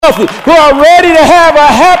healthy, who are ready to have a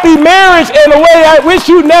happy marriage in a way I wish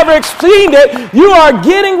you never seen it. You are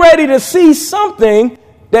getting ready to see something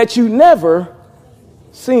that you never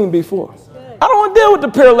seen before. I don't want to deal with the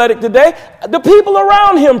paralytic today. The people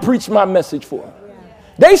around him preach my message for him.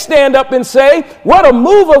 They stand up and say, what a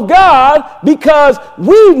move of God, because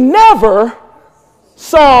we never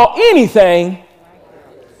saw anything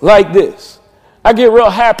like this. I get real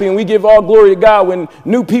happy and we give all glory to God when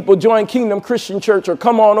new people join Kingdom Christian Church or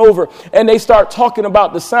come on over and they start talking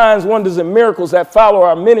about the signs, wonders, and miracles that follow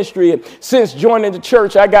our ministry. And since joining the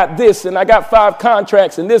church, I got this and I got 5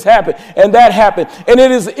 contracts and this happened and that happened. And it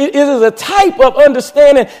is a type of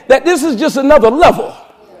understanding that this is just another level.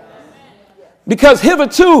 Because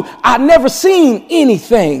hitherto, I've never seen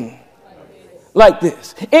anything like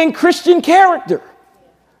this in Christian character.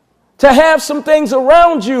 To have some things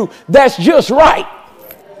around you that's just right.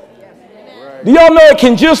 Do y'all know it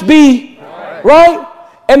can just be right?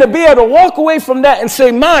 And to be able to walk away from that and say,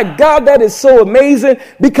 my God, that is so amazing.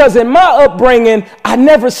 Because in my upbringing, I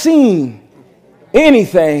never seen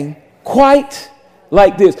anything quite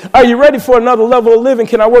like this. Are you ready for another level of living?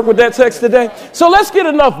 Can I work with that text today? So let's get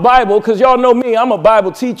enough Bible, because y'all know me, I'm a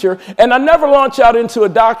Bible teacher, and I never launch out into a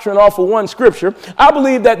doctrine off of one scripture. I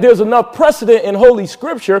believe that there's enough precedent in Holy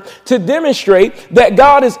Scripture to demonstrate that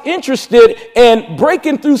God is interested in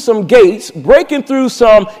breaking through some gates, breaking through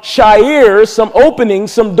some shires, some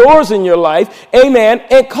openings, some doors in your life, amen,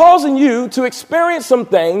 and causing you to experience some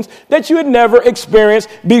things that you had never experienced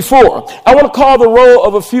before. I want to call the roll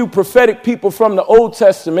of a few prophetic people from the Old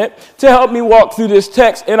Testament to help me walk through this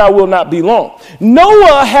text, and I will not be long.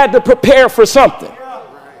 Noah had to prepare for something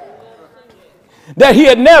that he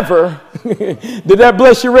had never. Did that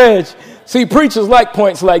bless you, Reg? See, preachers like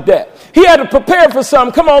points like that. He had to prepare for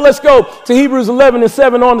something. Come on, let's go to Hebrews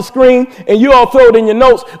 11:7 on the screen, and you all throw it in your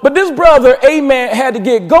notes. But this brother, amen, had to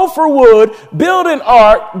get gopher wood, build an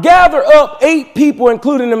ark, gather up 8 people,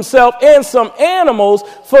 including himself, and some animals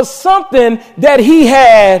for something that he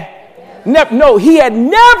had he had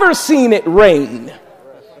never seen it rain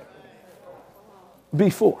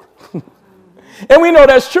before. And we know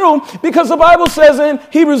that's true because the Bible says in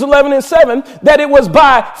Hebrews 11:7 that it was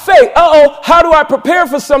by faith. How do I prepare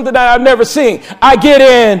for something that I've never seen? I get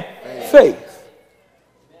in faith.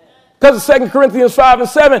 Because of 2 Corinthians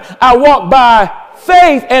 5:7, I walk by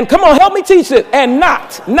faith, and come on, help me teach it, and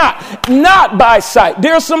not by sight.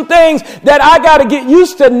 There's some things that I got to get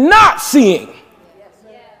used to not seeing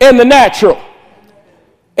in the natural.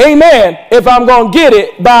 Amen. If I'm going to get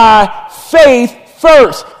it by faith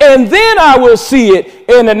first, and then I will see it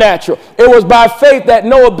in the natural. It was by faith that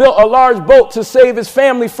Noah built a large boat to save his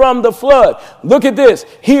family from the flood. Look at this.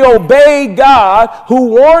 He obeyed God, who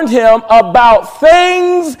warned him about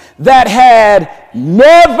things that had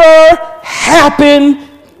never happened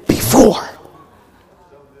before.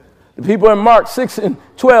 The people in Mark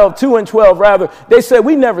 2:12, they said,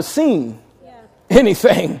 we never seen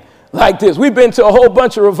anything like this. We've been to a whole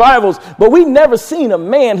bunch of revivals, but we never seen a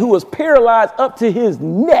man who was paralyzed up to his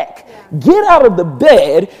neck get out of the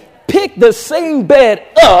bed, pick the same bed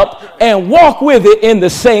up, and walk with it in the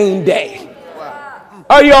same day.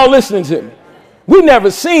 Are y'all listening to me? We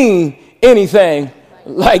never seen anything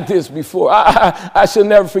like this before. I shall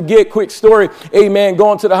never forget, quick story, amen,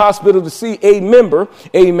 going to the hospital to see a member,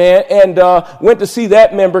 amen, and went to see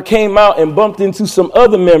that member, came out and bumped into some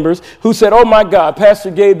other members who said, oh my God, Pastor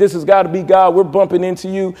Gabe, this has got to be God, we're bumping into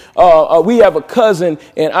you. We have a cousin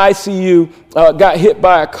in ICU, got hit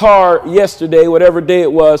by a car yesterday, whatever day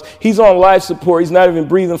it was. He's on life support. He's not even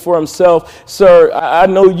breathing for himself. Sir, I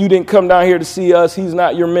know you didn't come down here to see us. He's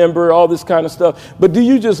not your member, all this kind of stuff. But do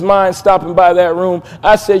you just mind stopping by that room?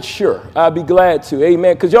 I said, sure, I'd be glad to.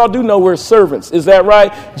 Amen. Because y'all do know we're servants. Is that right?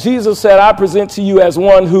 Jesus said, I present to you as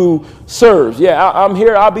one who serves. Yeah, I'm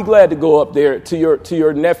here. I'll be glad to go up there to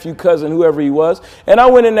your nephew, cousin, whoever he was. And I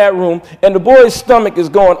went in that room, and the boy's stomach is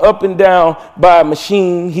going up and down by a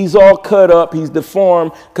machine. He's all cut up. He's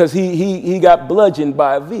deformed because he got bludgeoned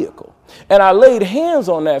by a vehicle. And I laid hands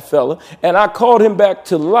on that fella, and I called him back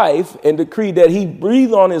to life and decreed that he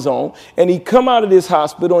breathe on his own, and he come out of this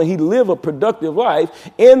hospital, and he live a productive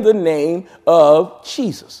life in the name of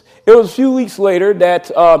Jesus. It was a few weeks later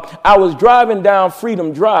that I was driving down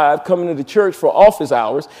Freedom Drive, coming to the church for office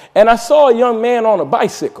hours, and I saw a young man on a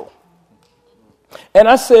bicycle. And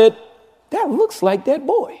I said, that looks like that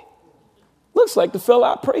boy. Looks like the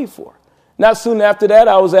fella I prayed for. Not soon after that,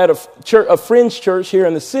 I was at a friend's church here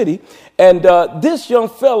in the city, and this young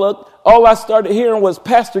fella all I started hearing was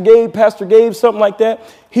Pastor Gabe, something like that.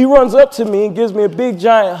 He runs up to me and gives me a big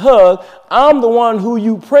giant hug. I'm the one who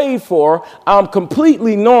you prayed for. I'm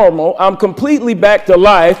completely normal. I'm completely back to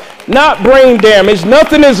life, not brain damaged.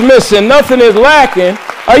 Nothing is missing. Nothing is lacking.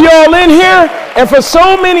 Are you all in here? And for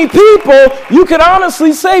so many people, you could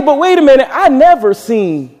honestly say, but wait a minute, I never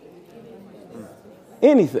seen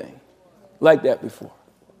anything like that before.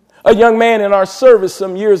 A young man in our service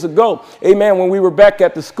some years ago, amen, when we were back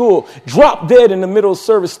at the school, dropped dead in the middle of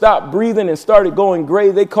service, stopped breathing and started going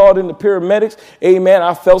gray. They called in the paramedics. Amen.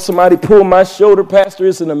 I felt somebody pull my shoulder. Pastor,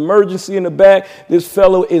 it's an emergency in the back. This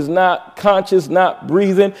fellow is not conscious, not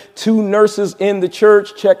breathing. 2 nurses in the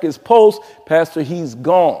church check his pulse. Pastor, he's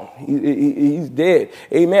gone. He's dead.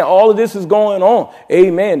 Amen. All of this is going on.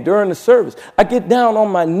 Amen. During the service, I get down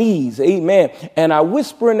on my knees. Amen. And I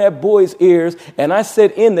whisper in that boy's ears. And I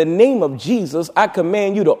said, in the name of Jesus, I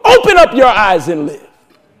command you to open up your eyes and live.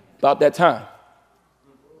 About that time,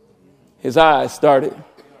 his eyes started.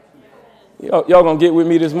 Y'all gonna get with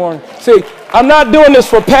me this morning? See, I'm not doing this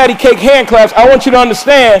for patty cake hand claps. I want you to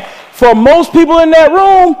understand, for most people in that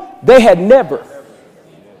room, they had never.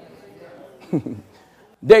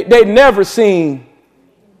 They'd never seen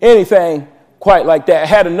anything quite like that. I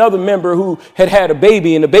had another member who had a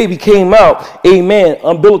baby, and the baby came out, amen,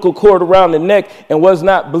 umbilical cord around the neck and was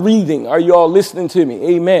not breathing. Are you all listening to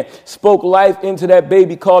me? Amen. Spoke life into that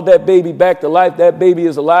baby, called that baby back to life. That baby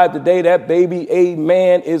is alive today. That baby,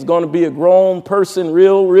 amen, is going to be a grown person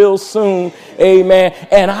real soon. Amen.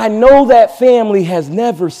 And I know that family has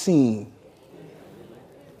never seen.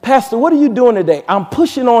 Pastor, what are you doing today? I'm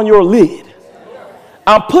pushing on your lid.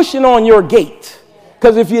 I'm pushing on your gate.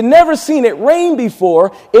 Because if you've never seen it rain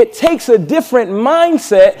before, it takes a different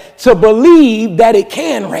mindset to believe that it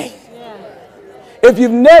can rain. Yeah. If you've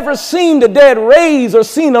never seen the dead raise or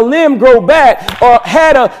seen a limb grow back or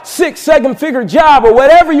had a 6-7 figure job or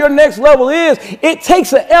whatever your next level is, it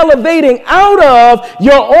takes an elevating out of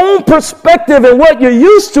your own perspective and what you're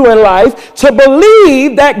used to in life to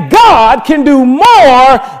believe that God can do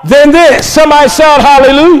more than this. Somebody shout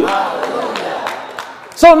hallelujah.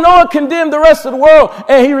 So Noah condemned the rest of the world,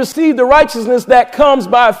 and he received the righteousness that comes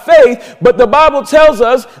by faith. But the Bible tells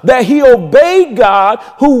us that he obeyed God,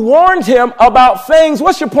 who warned him about things.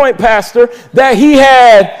 What's your point, Pastor? That he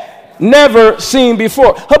had never seen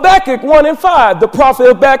before. Habakkuk 1:5. The prophet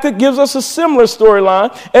Habakkuk gives us a similar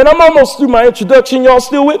storyline. And I'm almost through my introduction. Y'all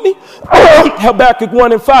still with me? Habakkuk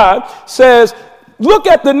 1:5 says, look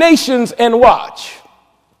at the nations and watch,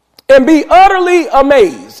 and be utterly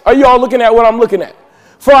amazed. Are you all looking at what I'm looking at?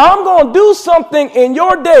 For I'm going to do something in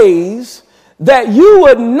your days that you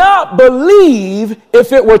would not believe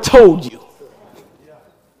if it were told you.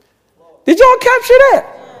 Did y'all capture that?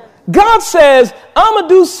 God says, I'm going to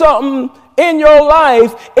do something in your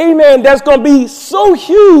life, amen, that's going to be so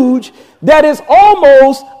huge that it's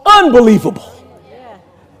almost unbelievable.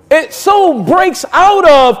 It so breaks out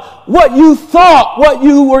of what you thought, what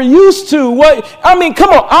you were used to. Come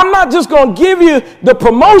on, I'm not just going to give you the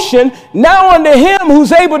promotion. Now unto him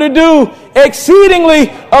who's able to do exceedingly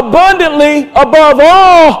abundantly above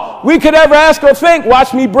all we could ever ask or think.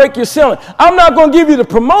 Watch me break your ceiling. I'm not going to give you the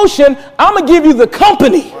promotion. I'm going to give you the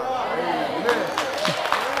company.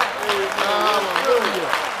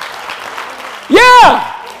 Yeah.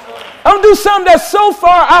 I'm going to do something that's so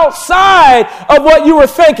far outside of what you were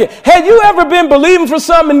thinking. Had you ever been believing for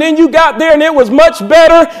something and then you got there and it was much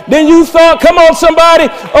better than you thought? Come on, somebody.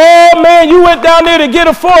 Oh, man, you went down there to get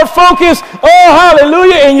a Ford Focus. Oh,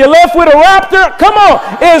 hallelujah. And you left with a Raptor. Come on.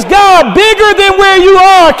 Is God bigger than where you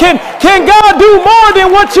are? Can God do more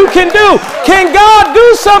than what you can do? Can God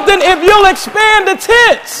do something if you'll expand the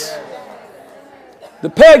tents? The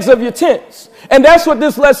pegs of your tents. And that's what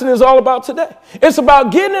this lesson is all about today. It's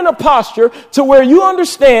about getting in a posture to where you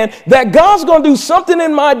understand that God's going to do something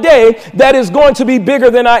in my day that is going to be bigger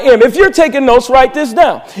than I am. If you're taking notes, write this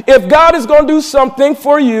down. If God is going to do something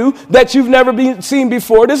for you that you've never seen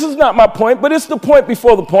before, this is not my point, but it's the point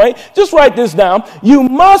before the point. Just write this down. You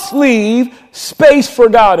must leave space for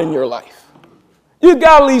God in your life. You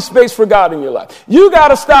got to leave space for God in your life. You got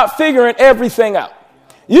to stop figuring everything out.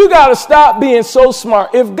 You got to stop being so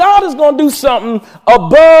smart. If God is going to do something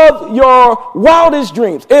above your wildest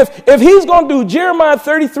dreams, if he's going to do Jeremiah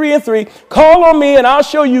 33:3, call on me and I'll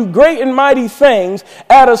show you great and mighty things,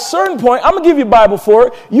 at a certain point, I'm going to give you a Bible for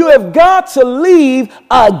it, you have got to leave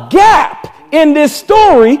a gap in this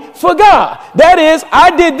story for God. That is,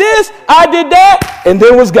 I did this, I did that, and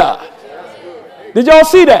there was God. Did y'all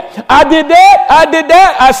see that? I did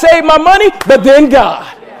that, I saved my money, but then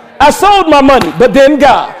God. I sold my money, but then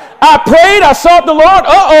God. I prayed, I sought the Lord.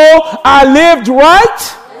 I lived right,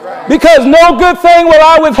 Because no good thing will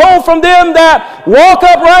I withhold from them that walk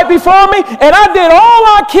upright before me. And I did all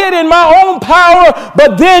I could in my own power,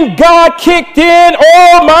 but then God kicked in,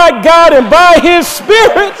 oh my God, and by his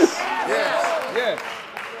Spirit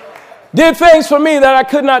did things for me that I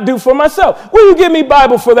could not do for myself. Will you give me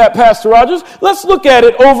Bible for that, Pastor Rogers? Let's look at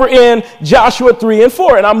it over in Joshua 3 and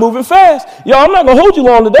 4. And I'm moving fast. Y'all, I'm not going to hold you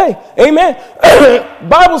long today. Amen.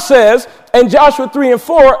 Bible says in Joshua 3 and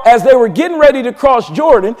 4, as they were getting ready to cross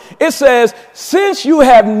Jordan, it says, since you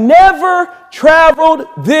have never traveled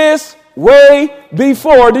this way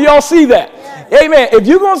before. Do y'all see that? Yeah. Amen. If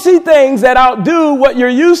you're going to see things that outdo what you're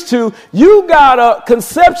used to, you got to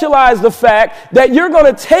conceptualize the fact that you're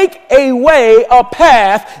going to take away a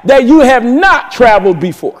path that you have not traveled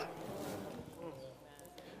before.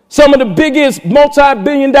 Some of the biggest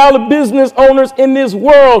multi-billion-dollar business owners in this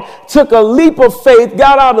world took a leap of faith,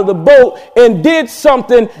 got out of the boat, and did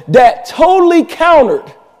something that totally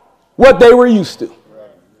countered what they were used to.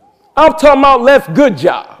 I'm talking about left good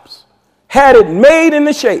jobs, had it made in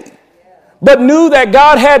the shade, but knew that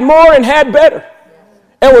God had more and had better,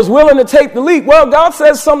 and was willing to take the leap. Well, God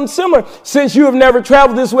says something similar. Since you have never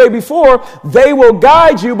traveled this way before, they will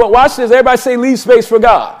guide you. But watch this. Everybody say, leave space for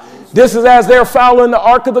God. This is as they're following the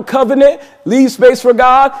Ark of the Covenant. Leave space for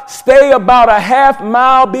God. Stay about a half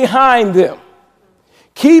mile behind them.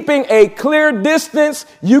 Keeping a clear distance,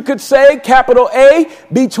 you could say, capital A,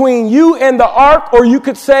 between you and the Ark, or you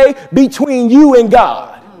could say between you and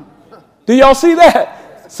God. Do y'all see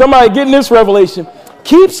that? Somebody getting this revelation.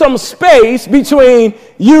 Keep some space between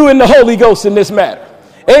you and the Holy Ghost in this matter.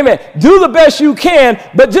 Amen. Do the best you can,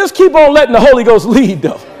 but just keep on letting the Holy Ghost lead,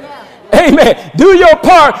 though. Amen. Do your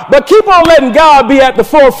part, but keep on letting God be at the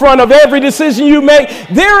forefront of every decision you make.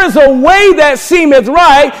 There is a way that seemeth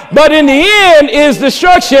right, but in the end is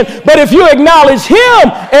destruction. But if you acknowledge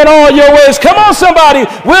him in all your ways, come on somebody,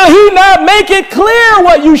 will he not make it clear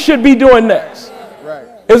what you should be doing next? Right.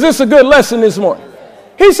 Is this a good lesson this morning?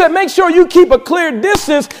 He said, make sure you keep a clear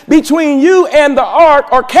distance between you and the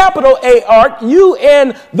Ark, or capital A Ark, you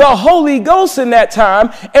and the Holy Ghost in that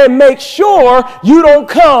time, and make sure you don't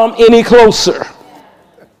come any closer.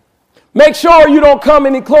 Make sure you don't come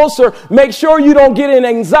any closer. Make sure you don't get an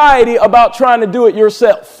anxiety about trying to do it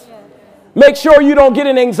yourself. Make sure you don't get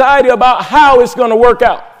an anxiety about how it's going to work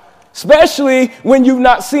out, especially when you've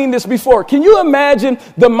not seen this before. Can you imagine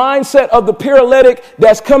the mindset of the paralytic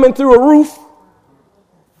that's coming through a roof?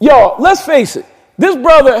 Y'all, let's face it. This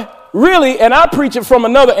brother really, and I preach it from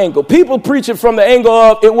another angle. People preach it from the angle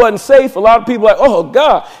of it wasn't safe. A lot of people are like, oh,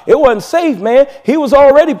 God, it wasn't safe, man. He was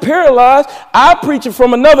already paralyzed. I preach it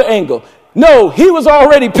from another angle. No, he was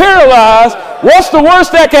already paralyzed. What's the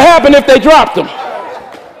worst that could happen if they dropped him?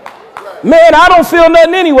 Man, I don't feel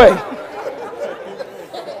nothing anyway.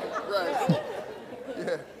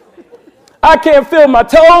 I can't feel my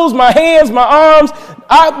toes, my hands, my arms.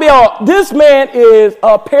 This man is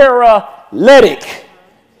a paralytic.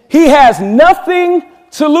 He has nothing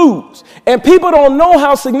to lose. And people don't know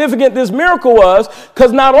how significant this miracle was,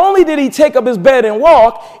 because not only did he take up his bed and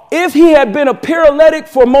walk, if he had been a paralytic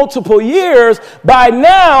for multiple years, by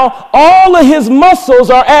now all of his muscles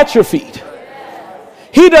are atrophied.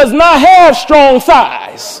 He does not have strong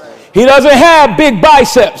thighs. He doesn't have big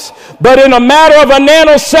biceps. But in a matter of a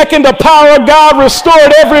nanosecond, the power of God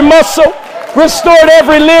restored every muscle, restored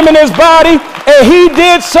every limb in his body, and he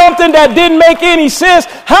did something that didn't make any sense.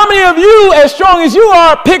 How many of you, as strong as you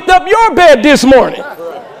are, picked up your bed this morning?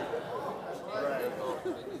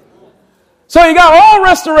 So you got all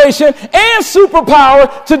restoration and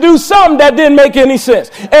superpower to do something that didn't make any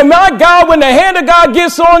sense. And my God, when the hand of God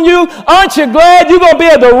gets on you, aren't you glad you're going to be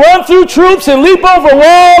able to run through troops and leap over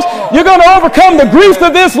walls? You're going to overcome the grief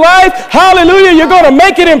of this life. Hallelujah. You're going to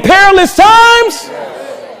make it in perilous times.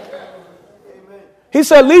 He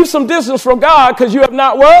said, leave some distance from God, because you have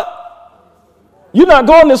not what? You're not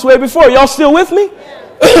going this way before. Y'all still with me?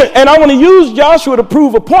 And I want to use Joshua to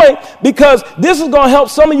prove a point, because this is going to help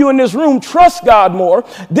some of you in this room trust God more.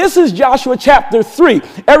 This is Joshua chapter 3.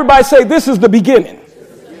 Everybody say, this is the beginning.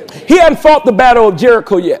 He hadn't fought the battle of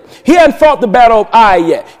Jericho yet. He hadn't fought the battle of Ai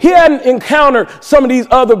yet. He hadn't encountered some of these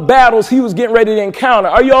other battles he was getting ready to encounter.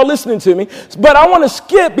 Are you all listening to me? But I want to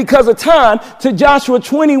skip, because of time, to Joshua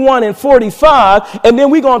 21 and 45, and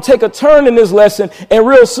then we're going to take a turn in this lesson, and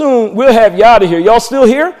real soon we'll have you out of here. Y'all still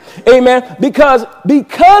here? Amen. Because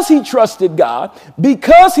he trusted God,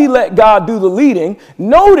 because he let God do the leading,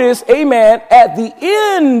 notice, amen, at the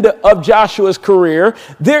end of Joshua's career,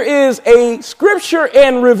 there is a scripture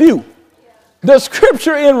and review. The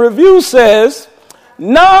scripture in review says,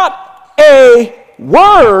 not a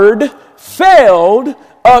word failed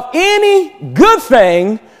of any good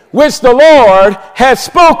thing which the Lord had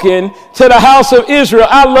spoken to the house of Israel.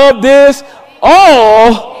 I love this.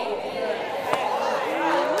 All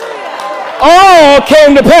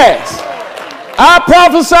came to pass. I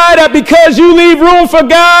prophesy that because you leave room for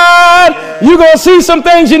God, you're going to see some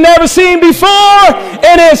things you never seen before,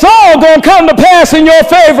 and it's all going to come to pass in your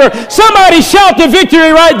favor. Somebody shout the victory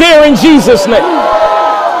right there in Jesus' name.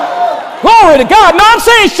 Glory to God. No, I'm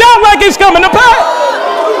saying shout like it's coming to pass.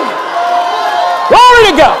 Glory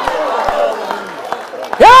to God.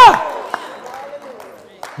 Yeah.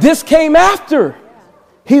 This came after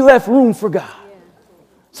he left room for God.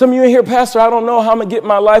 Some of you in here, Pastor, I don't know how I'm going to get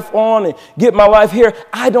my life on and get my life here.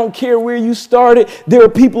 I don't care where you started. There are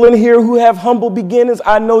people in here who have humble beginnings.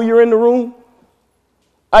 I know you're in the room.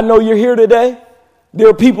 I know you're here today. There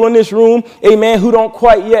are people in this room, amen, who don't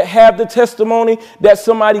quite yet have the testimony that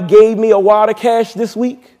somebody gave me a wad of cash this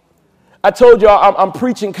week. I told y'all I'm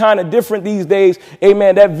preaching kind of different these days.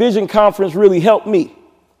 Amen. That vision conference really helped me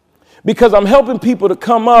because I'm helping people to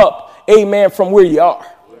come up, amen, from where you are.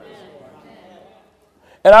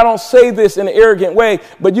 And I don't say this in an arrogant way,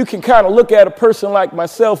 but you can kind of look at a person like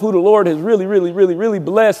myself who the Lord has really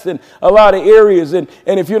blessed in a lot of areas. And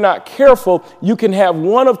if you're not careful, you can have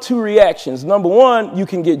one of two reactions. Number one, you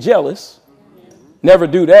can get jealous. Never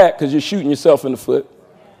do that because you're shooting yourself in the foot.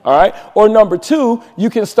 All right. Or number two,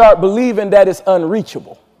 you can start believing that it's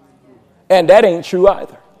unreachable. And that ain't true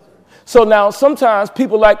either. So now sometimes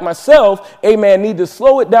people like myself, amen, need to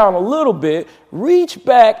slow it down a little bit, reach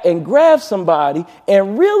back and grab somebody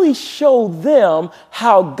and really show them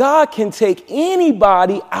how God can take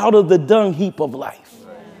anybody out of the dung heap of life.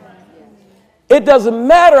 It doesn't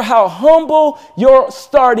matter how humble your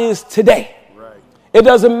start is today. It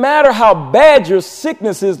doesn't matter how bad your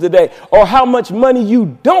sickness is today or how much money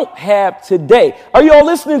you don't have today. Are you all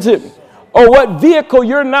listening to me? Or what vehicle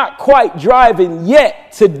you're not quite driving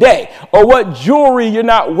yet today, or what jewelry you're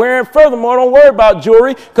not wearing. Furthermore, don't worry about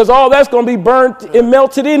jewelry because all that's going to be burnt and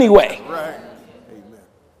melted anyway. Right. Amen.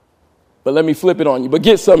 But let me flip it on you. But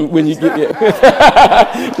get something when you get there.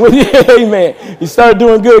 Amen. You start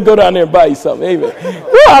doing good, go down there and buy you something. Amen.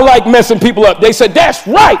 Well, I like messing people up. They said, that's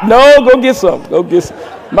right. No, go get something. Go get some.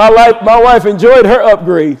 My wife enjoyed her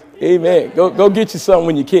upgrade. Amen. Go get you something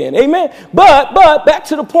when you can. Amen. But back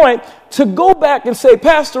to the point, to go back and say,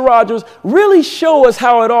 Pastor Rogers, really show us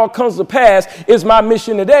how it all comes to pass is my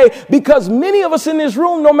mission today, because many of us in this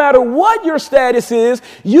room, no matter what your status is,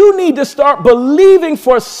 you need to start believing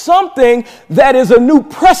for something that is a new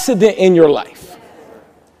precedent in your life.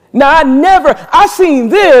 Now, I seen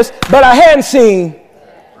this, but I hadn't seen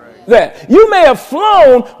that. You may have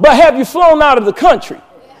flown, but have you flown out of the country?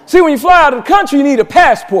 See, when you fly out of the country, you need a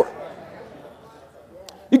passport.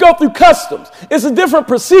 You go through customs. It's a different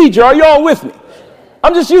procedure. Are you all with me?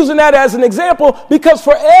 I'm just using that as an example because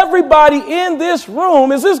for everybody in this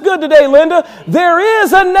room, is this good today, Linda? There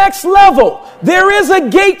is a next level. There is a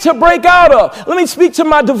gate to break out of. Let me speak to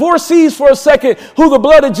my divorcees for a second, who the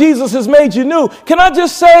blood of Jesus has made you new. Can I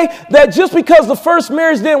just say that just because the first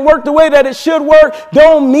marriage didn't work the way that it should work,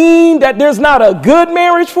 don't mean that there's not a good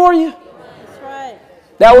marriage for you? That's right.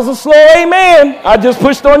 That was a slow amen. I just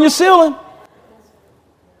pushed on your ceiling.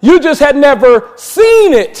 You just had never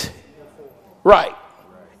seen it right.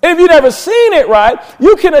 If you've never seen it right,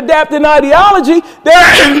 you can adapt an ideology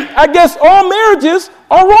that I guess all marriages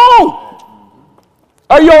are wrong.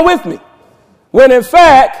 Are you all with me? When in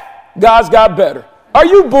fact, God's got better. Are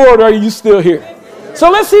you bored or are you still here? So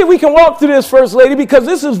let's see if we can walk through this, First Lady, because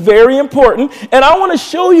this is very important. And I want to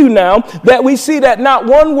show you now that we see that not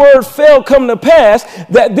one word failed come to pass,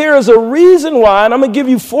 that there is a reason why, and I'm going to give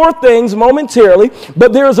you 4 things momentarily,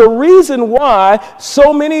 but there is a reason why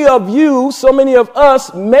so many of you, so many of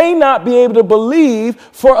us may not be able to believe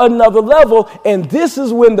for another level. And this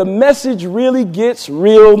is when the message really gets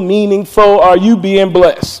real meaningful. Are you being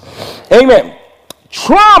blessed? Amen.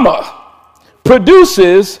 Trauma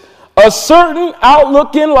produces a certain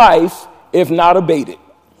outlook in life if not abated.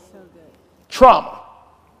 So good. Trauma.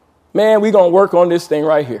 Man, we're going to work on this thing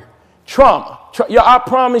right here. Trauma. I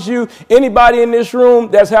promise you, anybody in this room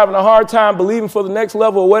that's having a hard time believing for the next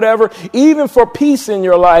level or whatever, even for peace in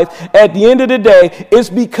your life, at the end of the day, it's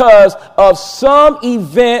because of some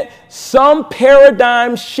event, some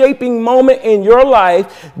paradigm shaping moment in your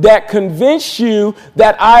life that convinced you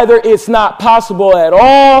that either it's not possible at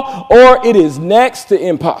all or it is next to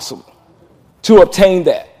impossible to obtain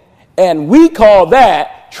that. And we call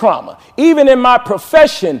that trauma. Even in my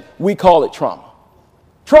profession, we call it trauma.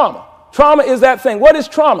 Trauma. Trauma is that thing. What is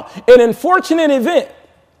trauma? An unfortunate event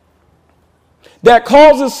that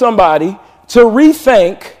causes somebody to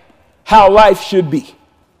rethink how life should be.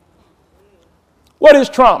 What is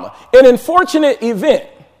trauma? An unfortunate event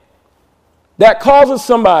that causes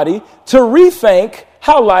somebody to rethink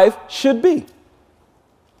how life should be.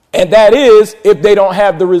 And that is if they don't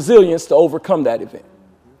have the resilience to overcome that event.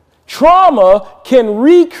 Trauma can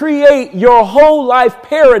recreate your whole life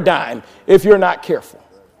paradigm if you're not careful.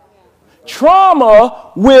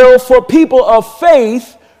 Trauma will, for people of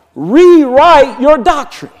faith, rewrite your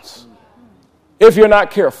doctrines if you're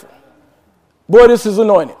not careful. Boy, this is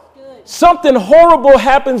anointed. Something horrible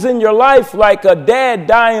happens in your life, like a dad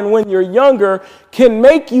dying when you're younger, can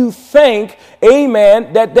make you think,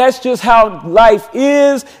 amen, that's just how life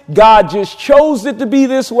is. God just chose it to be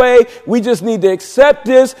this way. We just need to accept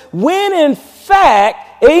this. When in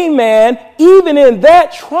fact, amen, even in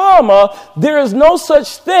that trauma, there is no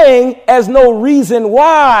such thing as no reason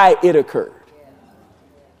why it occurred.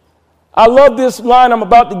 I love this line I'm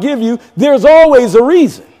about to give you. There's always a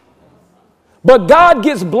reason. But God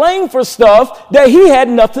gets blamed for stuff that he had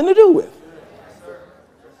nothing to do with.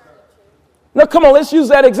 Now, come on, let's use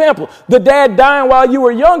that example. The dad dying while you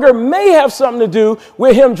were younger may have something to do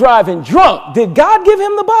with him driving drunk. Did God give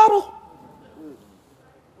him the bottle?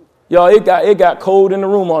 Y'all, it got cold in the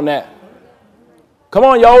room on that. Come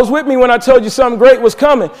on, y'all was with me when I told you something great was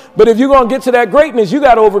coming. But if you're going to get to that greatness, you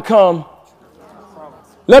got to overcome.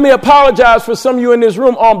 Let me apologize for some of you in this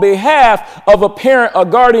room on behalf of a parent, a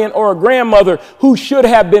guardian, or a grandmother who should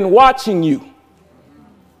have been watching you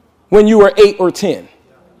when you were 8 or 10.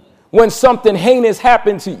 When something heinous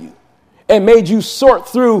happened to you and made you sort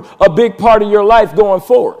through a big part of your life going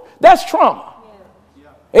forward. That's trauma.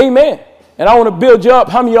 Amen. And I want to build you up.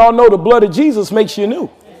 How many of y'all know the blood of Jesus makes you new?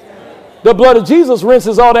 The blood of Jesus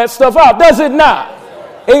rinses all that stuff out, does it not?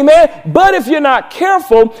 Amen. But if you're not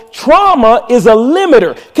careful, trauma is a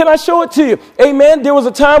limiter. Can I show it to you? Amen. There was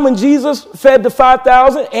a time when Jesus fed the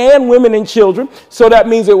 5,000 and women and children. So that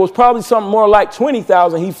means it was probably something more like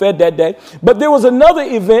 20,000 he fed that day. But there was another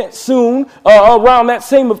event soon around that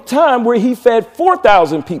same time where he fed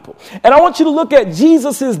 4,000 people. And I want you to look at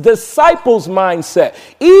Jesus's disciples' mindset.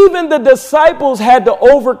 Even the disciples had to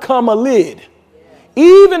overcome a lid.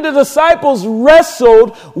 Even the disciples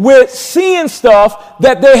wrestled with seeing stuff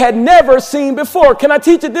that they had never seen before. Can I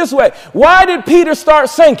teach it this way? Why did Peter start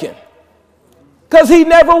sinking? Because he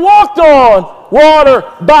never walked on water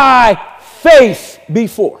by faith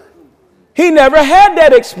before. He never had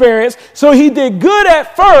that experience, so he did good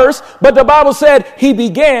at first, but the Bible said he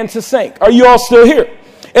began to sink. Are you all still here?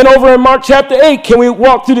 And over in Mark chapter 8, can we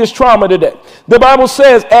walk through this trauma today? The Bible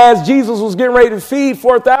says, as Jesus was getting ready to feed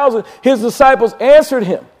 4,000, his disciples answered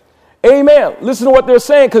him. Amen. Listen to what they're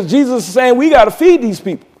saying, because Jesus is saying, we got to feed these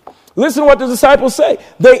people. Listen to what the disciples say.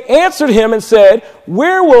 They answered him and said,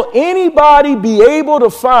 where will anybody be able to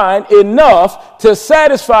find enough to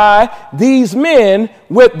satisfy these men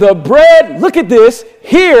with the bread, look at this,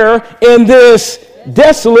 here in this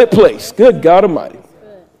desolate place? Good God Almighty.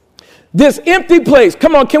 This empty place.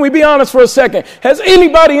 Come on, can we be honest for a second? Has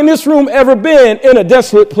anybody in this room ever been in a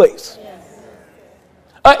desolate place? Yes.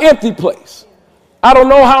 An empty place. I don't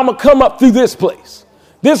know how I'm going to come up through this place.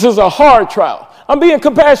 This is a hard trial. I'm being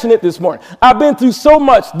compassionate this morning. I've been through so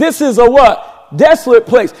much. This is a what? Desolate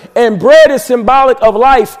place. And bread is symbolic of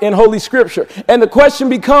life in Holy Scripture. And the question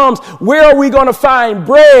becomes, where are we going to find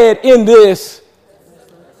bread in this?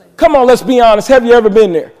 Come on, let's be honest. Have you ever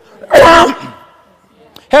been there?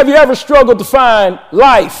 Have you ever struggled to find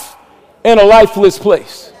life in a lifeless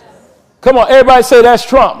place? Come on, everybody say that's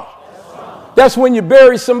trauma. That's when you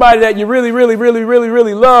bury somebody that you really, really, really, really,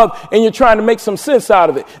 really love and you're trying to make some sense out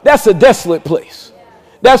of it. That's a desolate place.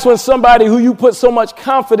 That's when somebody who you put so much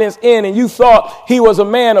confidence in and you thought he was a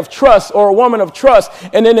man of trust or a woman of trust,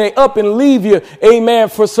 and then they up and leave you, amen,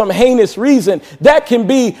 for some heinous reason. That can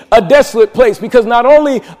be a desolate place, because not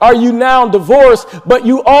only are you now divorced, but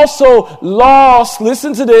you also lost,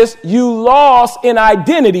 listen to this, you lost an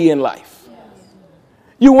identity in life.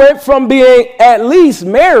 You went from being at least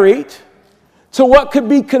married to what could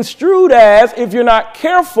be construed as, if you're not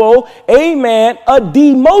careful, amen, a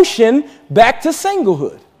demotion back to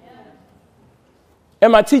singlehood.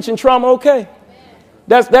 Am I teaching trauma okay?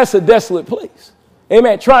 That's a desolate place.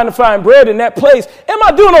 Amen. Trying to find bread in that place. Am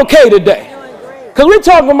I doing okay today? Because we're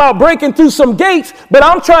talking about breaking through some gates, but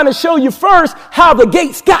I'm trying to show you first how the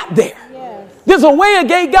gates got there. There's a way a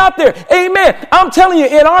gate got there. Amen. I'm telling you,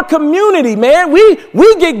 in our community, man,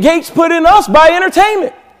 we get gates put in us by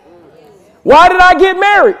entertainment. Why did I get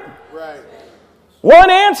married? Right. 1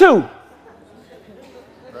 and 2. Right.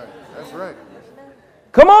 That's right.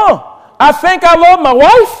 Come on. I think I love my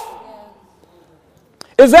wife.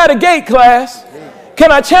 Is that a gate, class? Yeah.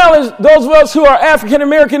 Can I challenge those of us who are African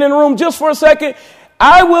American in the room just for a second?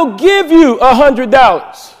 I will give you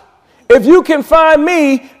 $100 if you can find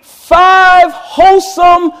me 5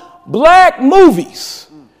 wholesome black movies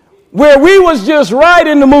where we was just right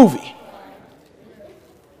in the movie.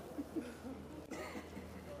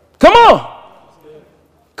 Come on.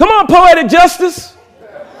 Come on, Poetic Justice.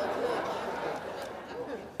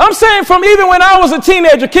 I'm saying from even when I was a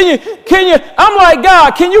teenager, I'm like,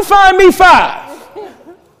 God, can you find me 5?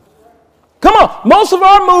 Come on. Most of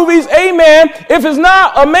our movies, amen, if it's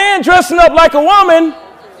not a man dressing up like a woman,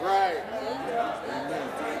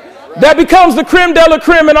 that becomes the creme de la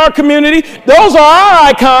creme in our community. Those are our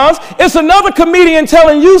icons. It's another comedian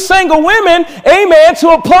telling you single women, amen, to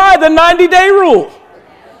apply the 90-day rule.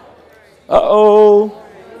 Uh-oh.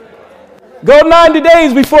 Go 90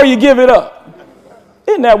 days before you give it up.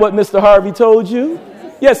 Isn't that what Mr. Harvey told you?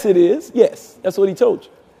 Yes, it is. Yes, that's what he told you.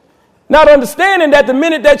 Not understanding that the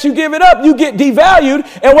minute that you give it up, you get devalued.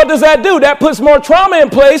 And what does that do? That puts more trauma in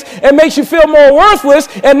place and makes you feel more worthless.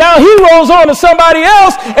 And now he rolls on to somebody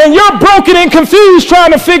else and you're broken and confused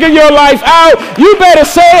trying to figure your life out. You better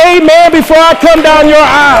say amen before I come down your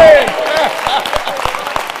aisle.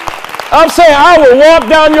 I'm saying I will walk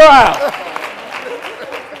down your aisle.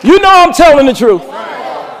 You know I'm telling the truth.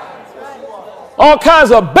 All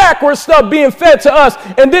kinds of backward stuff being fed to us.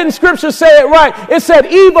 And didn't Scripture say it right? It said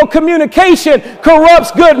evil communication corrupts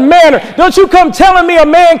good manner. Don't you come telling me a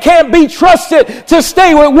man can't be trusted to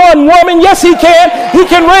stay with one woman. Yes, he can. He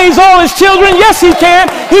can raise all his children. Yes, he can.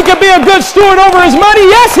 He can be a good steward over his money.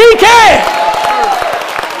 Yes, he can.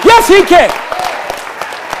 Yes, he can.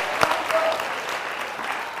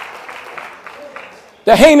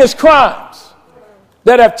 The heinous crimes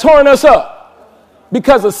that have torn us up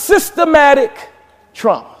because of systematic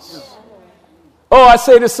traumas. Oh, I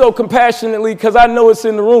say this so compassionately because I know it's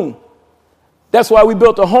in the room. That's why we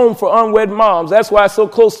built a home for unwed moms. That's why it's so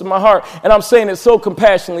close to my heart. And I'm saying it so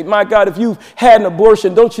compassionately. My God, if you've had an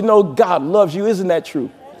abortion, don't you know God loves you? Isn't that true?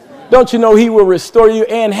 Don't you know he will restore you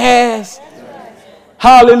and has?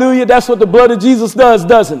 Hallelujah. That's what the blood of Jesus does,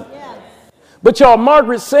 doesn't it? But y'all,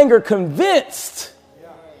 Margaret Sanger convinced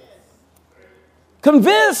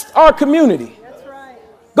our community.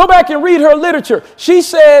 Go back and read her literature. She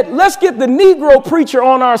said, let's get the Negro preacher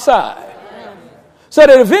on our side. So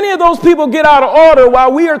that if any of those people get out of order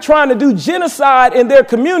while we are trying to do genocide in their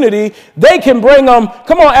community, they can bring them,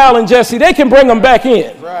 come on, Al and Jesse, they can bring them back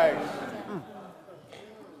in. Right.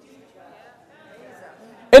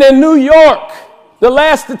 And in New York, the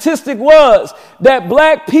last statistic was that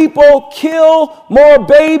black people kill more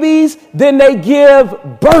babies than they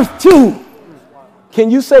give birth to. Can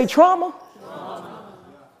you say trauma?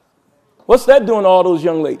 What's that doing to all those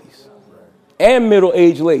young ladies and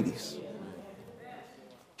middle-aged ladies?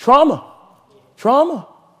 Trauma, trauma,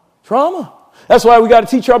 trauma. That's why we got to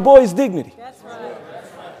teach our boys dignity.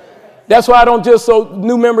 That's why I don't just, so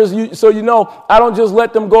new members, so you know, I don't just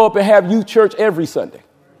let them go up and have youth church every Sunday.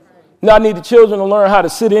 Now I need the children to learn how to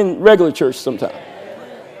sit in regular church sometime.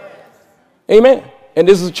 Amen. And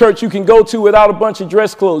this is a church you can go to without a bunch of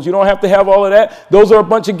dress clothes. You don't have to have all of that. Those are a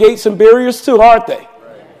bunch of gates and barriers too, aren't they?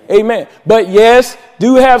 Amen. But yes,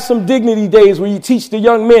 do have some dignity days where you teach the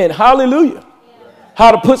young men, hallelujah,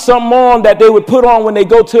 how to put something on that they would put on when they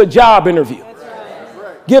go to a job interview.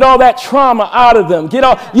 Get all that trauma out of them.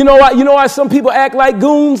 You know why some people act like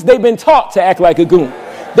goons? They've been taught to act like a goon.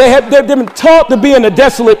 They've been taught to be in a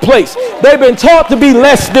desolate place. They've been taught to be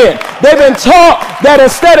less than. They've been taught that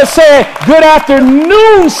instead of saying, good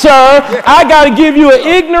afternoon, sir, I got to give you an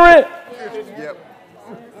ignorant.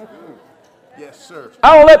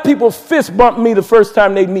 I don't let people fist bump me the first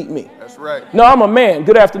time they meet me. That's right. No, I'm a man.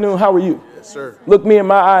 Good afternoon. How are you? Yes, sir. Look me in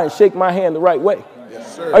my eye and shake my hand the right way.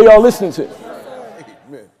 Yes, sir. Are y'all listening to me?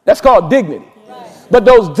 Amen. That's called dignity. But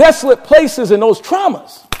those desolate places and those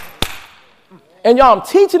traumas. And y'all, I'm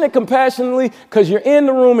teaching it compassionately because you're in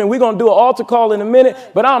the room and we're going to do an altar call in a minute.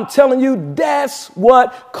 But I'm telling you, that's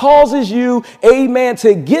what causes you, amen,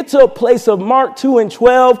 to get to a place of Mark 2 and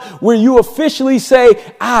 12 where you officially say,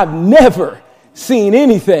 I've never seen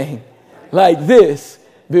anything like this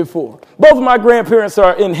before. Both of my grandparents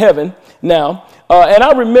are in heaven now. And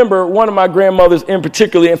I remember one of my grandmothers in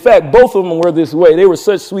particular. In fact, both of them were this way. They were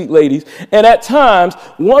such sweet ladies. And at times,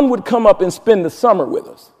 one would come up and spend the summer with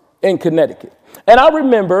us in Connecticut. And I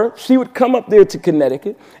remember she would come up there to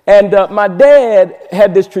Connecticut. And my dad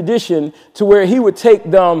had this tradition to where he would take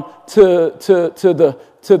them to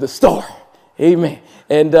the store. Amen.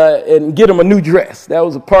 And get them a new dress. That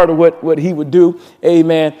was a part of what he would do.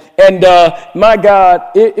 Amen. And my God,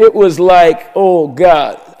 it was like, oh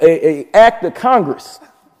God, a act of Congress.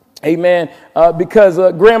 Amen. Because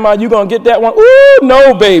Grandma, you going to get that one? Ooh,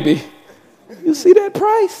 no, baby. You see that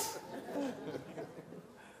price?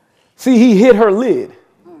 See, he hit her lid.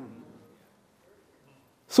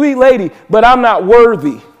 Sweet lady, but I'm not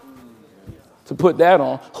worthy to put that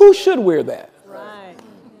on. Who should wear that? Right.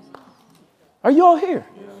 Are you all here?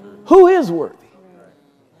 Who is worthy?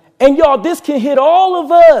 And y'all, this can hit all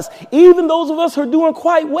of us, even those of us who are doing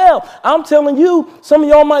quite well. I'm telling you, some of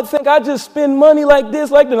y'all might think I just spend money like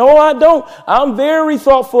this, like that. No, I don't. I'm very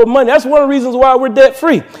thoughtful of money. That's one of the reasons why we're debt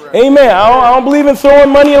free. Amen. I don't believe in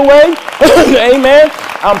throwing money away. Amen.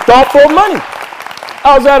 I'm thoughtful of money.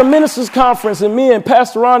 I was at a minister's conference, and me and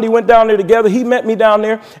Pastor Rondi went down there together. He met me down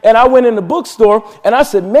there, and I went in the bookstore, and I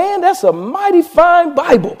said, man, that's a mighty fine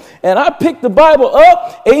Bible. And I picked the Bible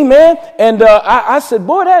up, amen, and I said,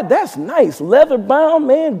 boy, that's nice. Leather bound,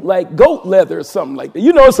 man, like goat leather or something like that.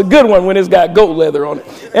 You know it's a good one when it's got goat leather on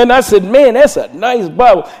it. And I said, man, that's a nice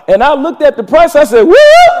Bible. And I looked at the price. I said, woo!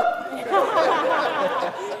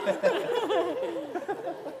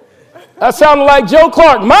 I sounded like Joe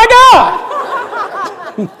Clark. My God!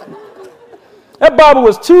 That Bible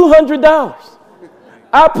was $200.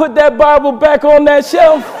 I put that Bible back on that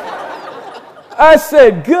shelf. I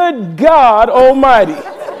said, good God Almighty.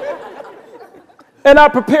 And I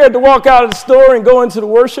prepared to walk out of the store and go into the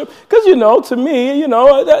worship. Because, to me,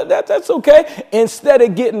 that's okay. Instead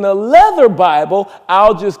of getting a leather Bible,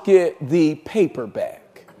 I'll just get the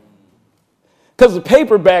paperback. Because the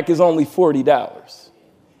paperback is only $40.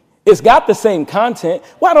 It's got the same content.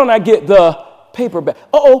 Why don't I get the paperback?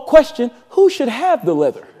 Question. Who should have the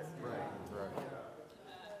leather?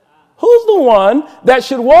 Who's the one that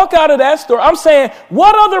should walk out of that store? I'm saying,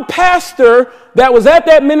 what other pastor that was at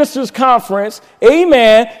that minister's conference,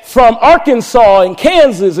 amen, from Arkansas and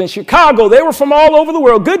Kansas and Chicago, they were from all over the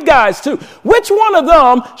world, good guys too. Which one of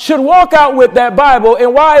them should walk out with that Bible,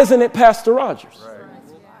 and why isn't it Pastor Rogers?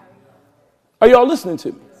 Are y'all listening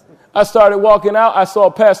to me? I started walking out. I saw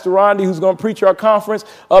Pastor Rondi, who's going to preach our conference,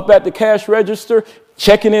 up at the cash register,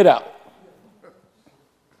 checking it out.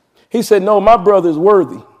 He said, no, my brother's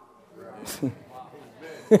worthy.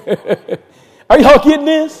 Are y'all getting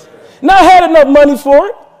this? Now, I had enough money for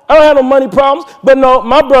it. I don't have no money problems. But no,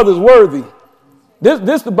 my brother's worthy.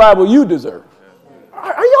 This the Bible you deserve.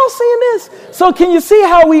 Are y'all seeing this? So can you see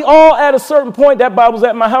how we all at a certain point, that Bible's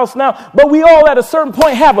at my house now, but we all at a certain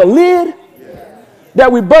point have a lid that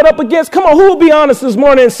we butt up against? Come on, who will be honest this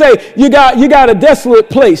morning and say, you got a desolate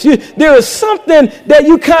place? There is something that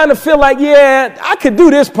you kind of feel like, yeah, I could do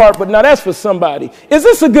this part, but now that's for somebody. Is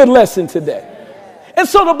this a good lesson today? And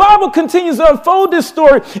so the Bible continues to unfold this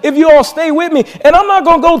story, if you all stay with me. And I'm not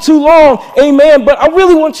going to go too long, amen, but I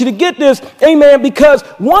really want you to get this, amen, because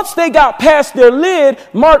once they got past their lid,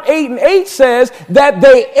 Mark 8:8 says that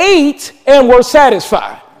they ate and were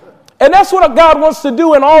satisfied. And that's what God wants to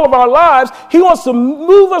do in all of our lives. He wants to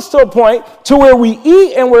move us to a point to where we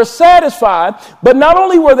eat and we're satisfied. But not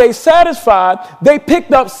only were they satisfied, they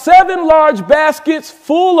picked up 7 large baskets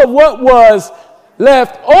full of what was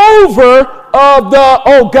left over of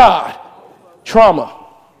the, trauma.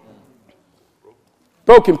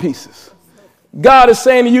 Broken pieces. God is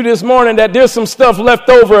saying to you this morning that there's some stuff left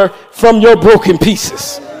over from your broken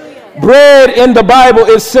pieces. Bread in the Bible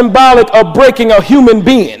is symbolic of breaking a human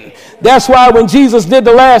being. That's why when Jesus did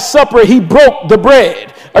the Last Supper, he broke the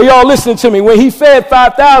bread. Are y'all listening to me? When he fed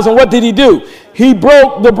 5,000, what did he do? He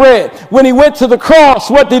broke the bread. When he went to the cross,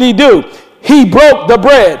 what did he do? He broke the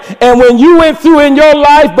bread. And when you went through in your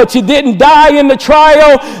life, but you didn't die in the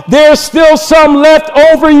trial, there's still some left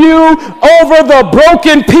over you, over the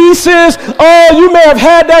broken pieces. Oh, you may have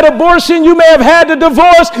had that abortion. You may have had the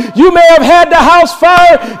divorce. You may have had the house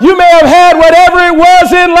fire. You may have had whatever it was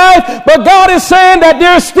in life. But God is saying that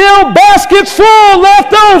there's still baskets full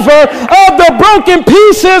left over of the broken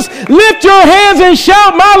pieces. Lift your hands and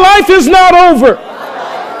shout, my life is not over.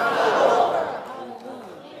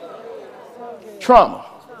 Trauma.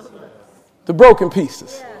 The broken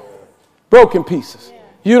pieces. Broken pieces.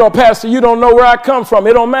 You don't, Pastor, you don't know where I come from.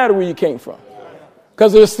 It don't matter where you came from.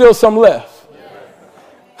 Because there's still some left.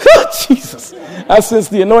 Jesus. I sense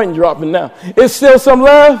the anointing dropping now. It's still some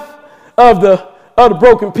left of the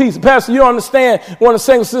broken pieces. Pastor, you don't understand. One of the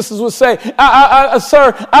single sisters would say, sir,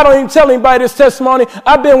 I don't even tell anybody this testimony.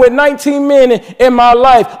 I've been with 19 men in my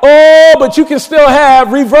life. Oh, but you can still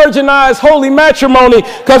have re-virginized holy matrimony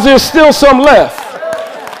because there's still some left.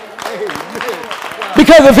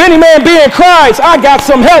 Because if any man be in Christ, I got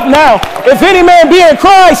some help now. If any man be in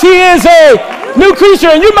Christ, he is a new creature.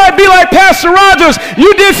 And you might be like Pastor Rogers. You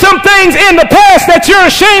did some things in the past that you're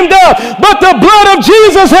ashamed of, but the blood of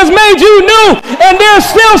Jesus has made you new, and there's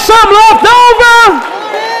still some left over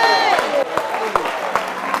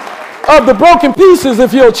of the broken pieces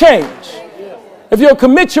if you'll change. If you'll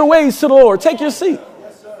commit your ways to the Lord, take your seat.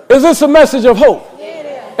 Is this a message of hope?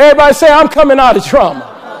 Everybody say, I'm coming out of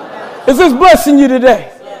trauma. Is this blessing you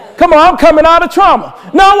today? Come on, I'm coming out of trauma.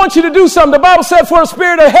 Now I want you to do something. The Bible said for a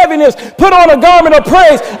spirit of heaviness, put on a garment of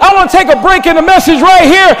praise. I want to take a break in the message right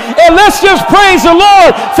here, and let's just praise the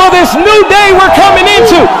Lord for this new day we're coming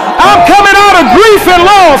into. I'm coming out of grief and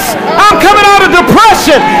loss. I'm coming out of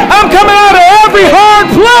depression. I'm coming out of every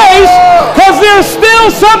hard place because there's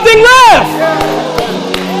still something left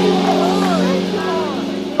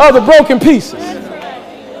of the broken pieces.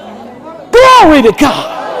 Glory to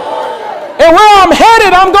God. And where I'm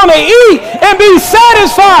headed, I'm going to eat and be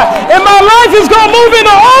satisfied. And my life is going to move into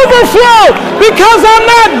overflow because I'm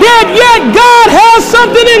not dead yet. God has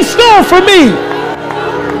something in store for me.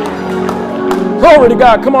 Glory to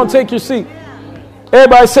God. Come on, take your seat.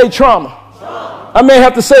 Everybody say trauma. I may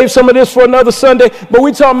have to save some of this for another Sunday, but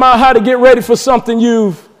we're talking about how to get ready for something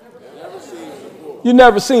you've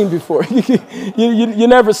never seen before. You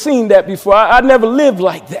never seen that before. I never lived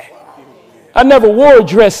like that. I never wore a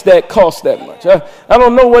dress that cost that much. I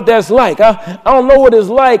don't know what that's like. I don't know what it's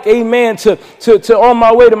like, amen, to on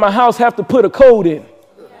my way to my house have to put a code in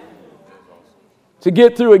to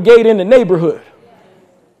get through a gate in the neighborhood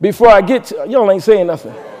before I get to, y'all ain't saying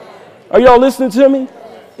nothing. Are y'all listening to me?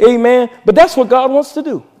 Amen. But that's what God wants to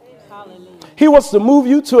do. He wants to move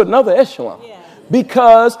you to another echelon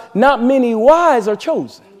because not many wise are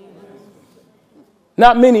chosen.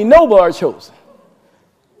 Not many noble are chosen.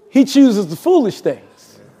 He chooses the foolish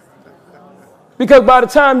things. Because by the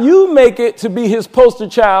time you make it to be his poster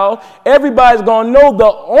child, everybody's going to know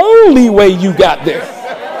the only way you got there.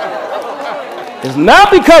 It's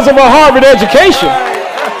not because of a Harvard education.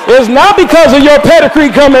 It's not because of your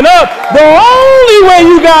pedigree coming up. The only way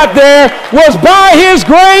you got there was by his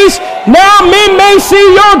grace. Now men may see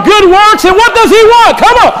your good works. And what does he want?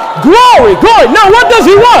 Come on. Glory, glory. Now what does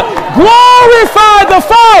he want? Glorify the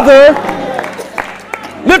Father.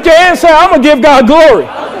 Lift your hand and say, I'm going to give God glory.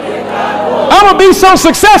 I'm going to be so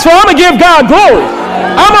successful, I'm going to give God glory.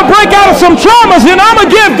 I'm going to break out of some traumas and I'm going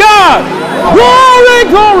to give God glory,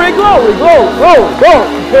 glory, glory, glory, glory, glory.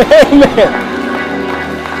 Amen.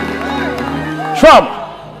 Trauma.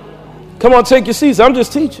 Come on, take your seats. I'm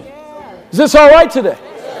just teaching. Is this all right today?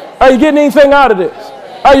 Are you getting anything out of this?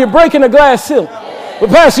 Are you breaking the glass ceiling? Well,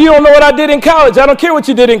 Pastor, you don't know what I did in college. I don't care what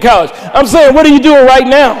you did in college. I'm saying, what are you doing right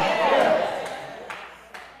now?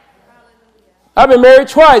 I've been married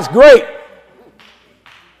twice. Great.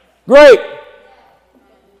 Great.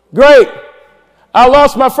 Great. I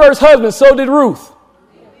lost my first husband. So did Ruth.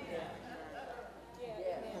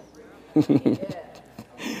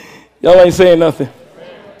 Y'all ain't saying nothing.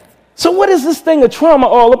 So what is this thing of trauma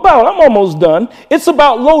all about? I'm almost done. It's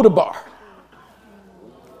about Lodabar.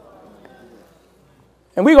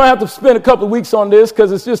 And we're going to have to spend a couple of weeks on this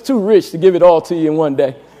because it's just too rich to give it all to you in one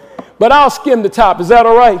day. But I'll skim the top. Is that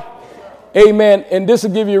all right? Amen. And this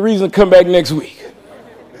will give you a reason to come back next week.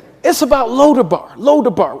 It's about Lodabar,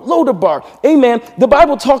 Lodabar, Lodabar. Amen. The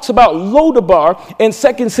Bible talks about Lodabar in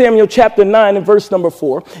 2 Samuel chapter 9 and verse number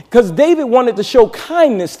 4, because David wanted to show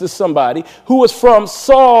kindness to somebody who was from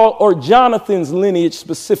Saul or Jonathan's lineage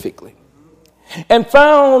specifically. And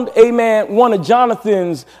found, amen, one of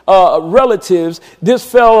Jonathan's relatives, this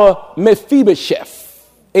fella Mephibosheth,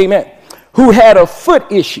 amen, who had a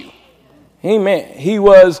foot issue. Amen. He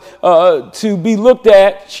was to be looked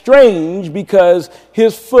at strange because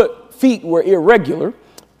his feet were irregular,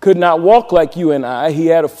 could not walk like you and I. He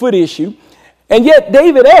had a foot issue. And yet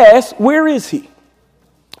David asked, where is he?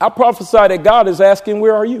 I prophesy that God is asking,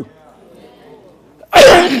 where are you?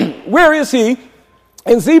 Where is he?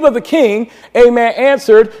 And Ziba the king, amen,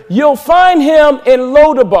 answered, you'll find him in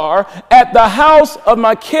Lodabar at the house of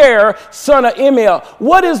Machir, son of Amiel.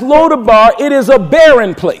 What is Lodabar? It is a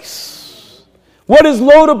barren place. What is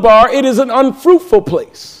Lodabar? It is an unfruitful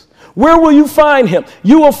place. Where will you find him?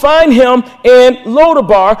 You will find him in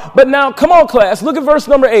Lodabar. But now, come on, class, look at verse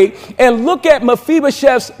number 8 and look at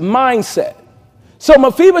Mephibosheth's mindset. So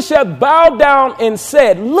Mephibosheth bowed down and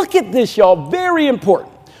said, look at this, y'all, very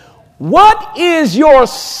important. What is your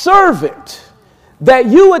servant that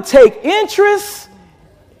you would take interest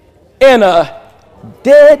in a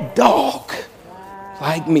dead dog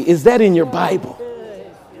like me? Is that in your Bible?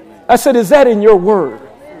 I said, is that in your word?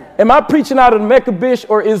 Am I preaching out of the Meccabish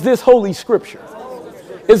or is this holy scripture?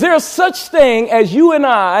 Is there such thing as you and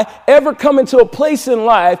I ever come into a place in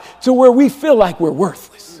life to where we feel like we're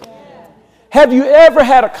worthless? Have you ever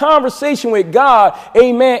had a conversation with God,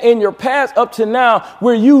 amen, in your past up to now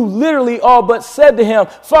where you literally all but said to him,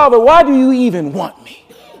 Father, why do you even want me?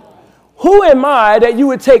 Who am I that you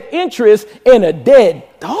would take interest in a dead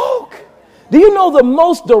dog? Do you know the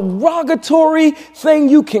most derogatory thing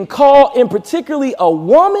you can call, in particularly a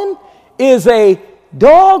woman, is a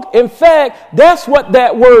dog? In fact, that's what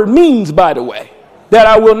that word means, by the way, that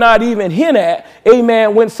I will not even hint at.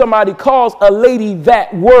 Amen. When somebody calls a lady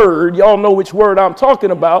that word, y'all know which word I'm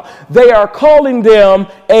talking about, they are calling them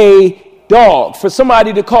a dog. For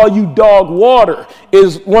somebody to call you dog water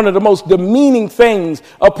is one of the most demeaning things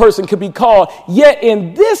a person could be called. Yet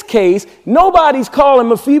in this case, nobody's calling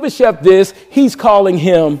Mephibosheth this. He's calling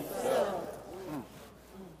him.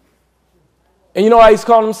 And you know why he's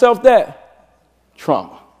calling himself that?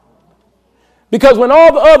 Trauma. Because when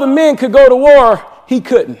all the other men could go to war, he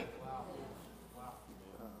couldn't.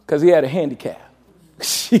 Because he had a handicap.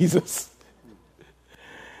 Jesus.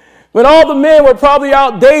 When all the men were probably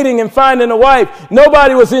out dating and finding a wife,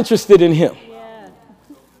 nobody was interested in him.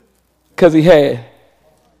 Because he had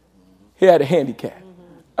a handicap.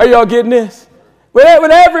 Are y'all getting this?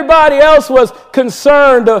 When everybody else was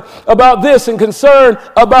concerned about this and concerned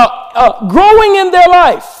about growing in their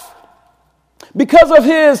life because of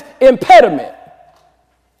his impediment,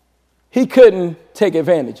 he couldn't take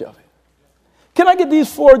advantage of it. Can I get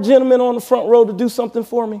these 4 gentlemen on the front row to do something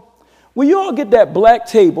for me? Will you all get that black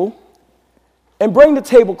table and bring the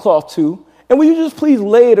tablecloth too, and will you just please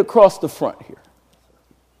lay it across the front here?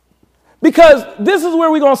 Because this is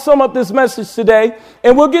where we're going to sum up this message today,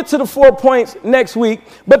 and we'll get to the 4 points next week.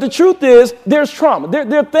 But the truth is, there's trauma.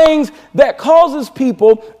 There are things that causes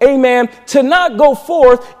people, amen, to not go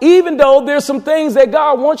forth, even though there's some things that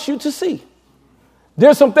God wants you to see.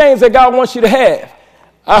 There's some things that God wants you to have.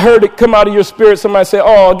 I heard it come out of your spirit. Somebody say,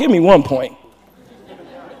 oh, give me 1 point.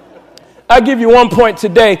 I give you 1 point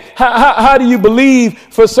today. How do you believe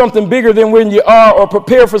for something bigger than when you are, or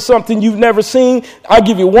prepare for something you've never seen? I'll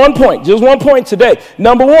give you 1 point, just 1 point today.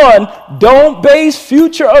 Number 1, don't base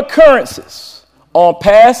future occurrences on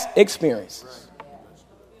past experiences.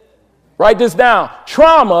 Write this down.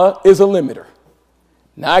 Trauma is a limiter.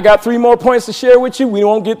 Now, I got 3 more points to share with you. We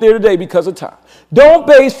won't get there today because of time. Don't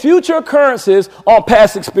base future occurrences on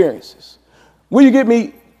past experiences. Will you give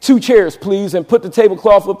me 2 chairs, please, and put the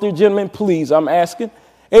tablecloth up there, gentlemen, please, I'm asking.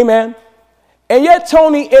 Amen. And yet,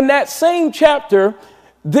 Tony, in that same chapter,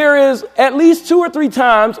 there is at least 2 or 3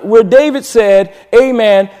 times where David said,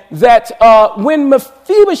 amen, that when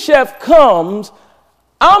Mephibosheth comes,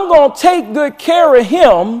 I'm going to take good care of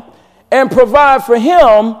him and provide for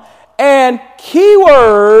him, and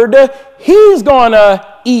keyword, he's going to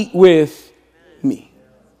eat with me.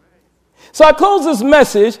 So I close this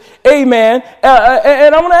message, amen,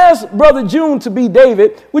 and I'm going to ask Brother June to be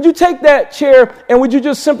David. Would you take that chair and would you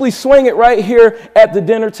just simply swing it right here at the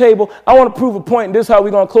dinner table? I want to prove a point, and this is how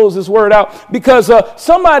we're going to close this word out, because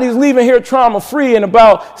somebody's leaving here trauma-free in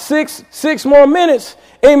about six more minutes,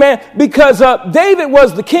 amen, because David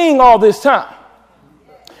was the king all this time.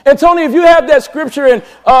 And Tony, if you have that scripture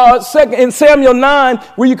in Samuel 9,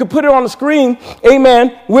 where you could put it on the screen,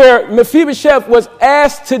 amen, where Mephibosheth was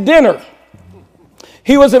asked to dinner.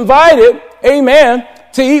 He was invited, amen,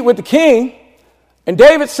 to eat with the king. And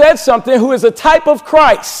David said something, who is a type of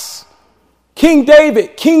Christ. King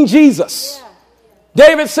David, King Jesus.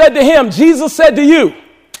 David said to him, Jesus said to you,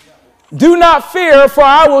 do not fear, for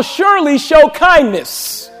I will surely show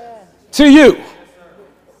kindness to you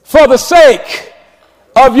for the sake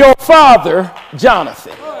of your father,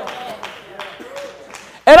 Jonathan.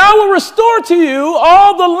 And I will restore to you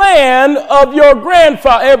all the land of your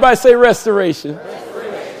grandfather. Everybody say restoration.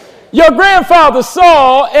 Your grandfather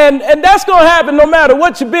Saul, and that's going to happen no matter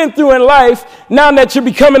what you've been through in life, now that you're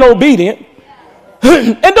becoming obedient.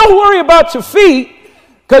 And don't worry about your feet,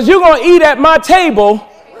 because you're going to eat at my table.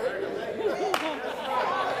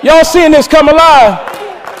 Y'all seeing this come alive?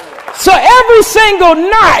 So every single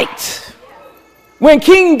night, when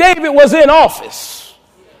King David was in office,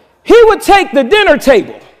 he would take the dinner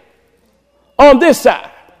table on this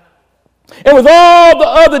side. And with all the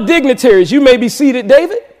other dignitaries, you may be seated,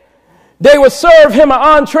 David, they would serve him an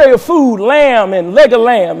entree of food, lamb and leg of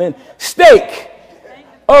lamb and steak.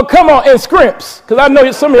 Oh, come on, and scrimps, because I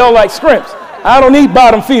know some of y'all like scrimps. I don't eat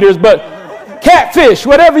bottom feeders, but catfish,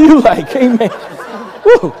 whatever you like. Amen.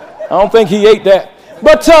 Woo. I don't think he ate that.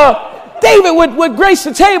 But David would grace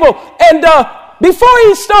the table, and before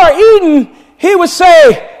he started eating, he would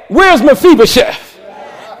say, where's Mephibosheth?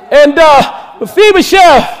 And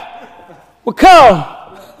Mephibosheth would come,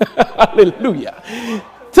 hallelujah,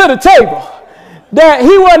 to the table that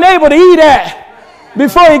he wasn't able to eat at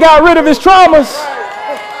before he got rid of his traumas.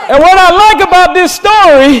 And what I like about this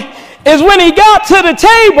story is when he got to the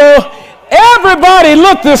table, everybody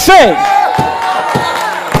looked the same.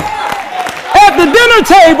 At the dinner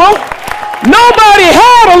table, Nobody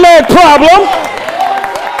had a leg problem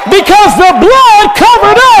because the blood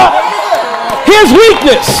covered up his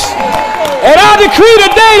weakness. And I decree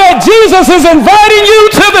today that Jesus is inviting you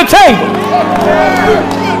to the table.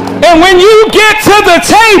 And when you get to the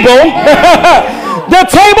table, the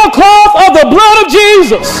tablecloth of the blood of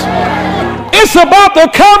Jesus, it's about to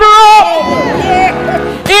cover up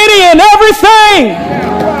any and everything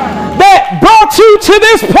that brought you to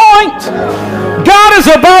this point. God is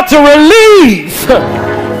about to relieve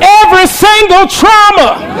every single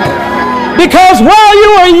trauma, because while you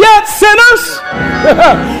are yet sinners,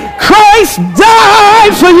 Christ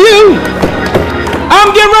died for you. I'm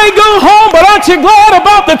getting ready to go home, but aren't you glad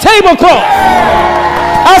about the tablecloth?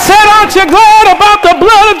 I said, aren't you glad about the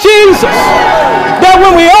blood of Jesus? That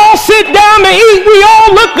when we all sit down to eat, we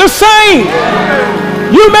all look the same.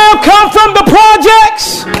 You may have come from the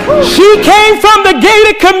projects. She came from the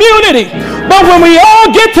gated community. But when we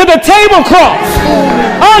all get to the tablecloth,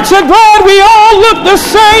 aren't you glad we all look the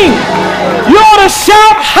same? You ought to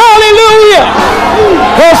shout hallelujah,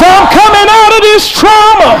 because I'm coming out of this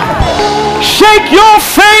trauma. Shake your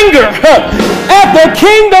finger at the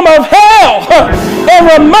kingdom of hell and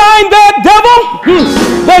remind that devil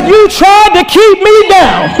that you tried to keep me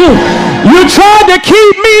down. You tried to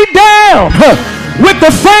keep me down with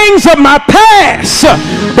the things of my past.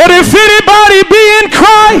 But if anybody be in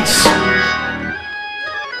Christ,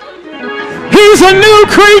 he's a new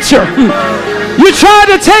creature. You tried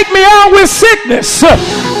to take me out with sickness,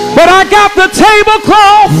 but I got the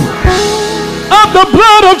tablecloth of the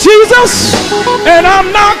blood of Jesus, and I'm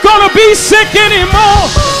not going to be sick anymore,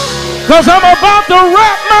 because I'm about to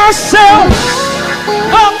wrap myself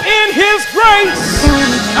up in his grace.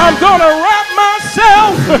 I'm going to wrap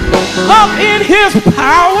myself up in his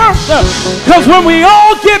power, because when we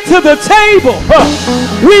all get to the table,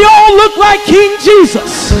 we all look like King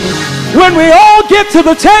Jesus. When we all get to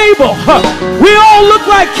the table, we all look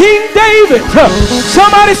like King David.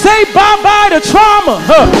 Somebody say bye-bye to trauma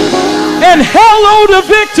and hello to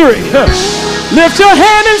victory. Lift your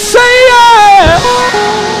hand and say yeah.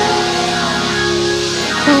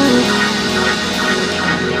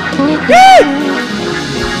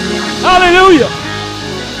 Hallelujah.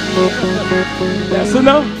 That's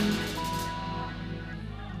enough.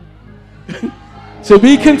 To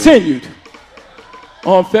be continued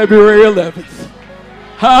on February 11th.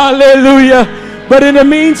 Hallelujah. But in the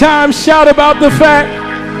meantime, shout about the fact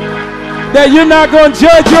that you're not going to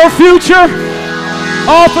judge your future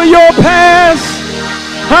off of your past.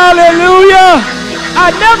 Hallelujah.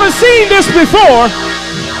 I've never seen this before,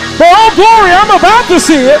 but oh glory, I'm about to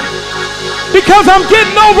see it, because I'm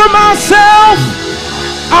getting over myself.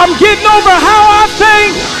 I'm getting over how I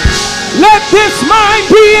think. Let this mind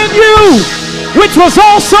be in you, which was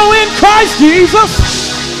also in Christ Jesus.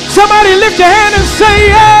 Somebody lift your hand and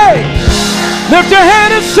say, yay. Lift your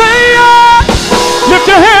hand and say, yay. Lift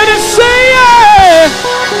your hand and say, yay.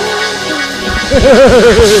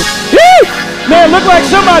 Man, look like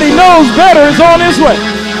somebody knows better is on his way.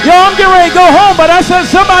 Yo, I'm getting ready to go home, but I said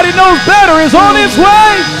somebody knows better is on his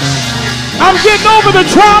way. I'm getting over the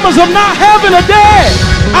traumas of not having a dad.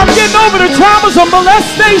 I'm getting over the traumas of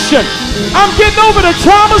molestation. I'm getting over the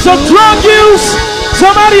traumas of drug use.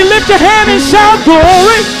 Somebody lift your hand and shout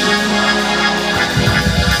glory.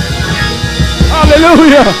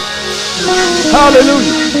 Hallelujah.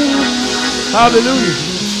 Hallelujah. Hallelujah.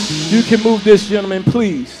 You can move this gentleman,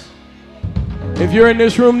 please. If you're in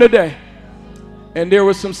this room today and there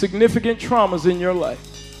were some significant traumas in your life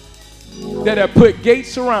that have put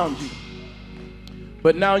gates around you,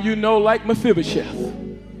 but now you know, like Mephibosheth,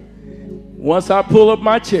 once I pull up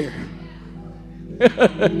my chair,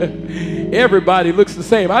 everybody looks the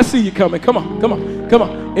same. I see you coming. Come on, come on, come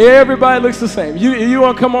on. Everybody looks the same. You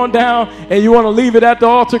want to come on down and you want to leave it at the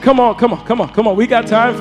altar? Come on, come on, come on, come on. We got time.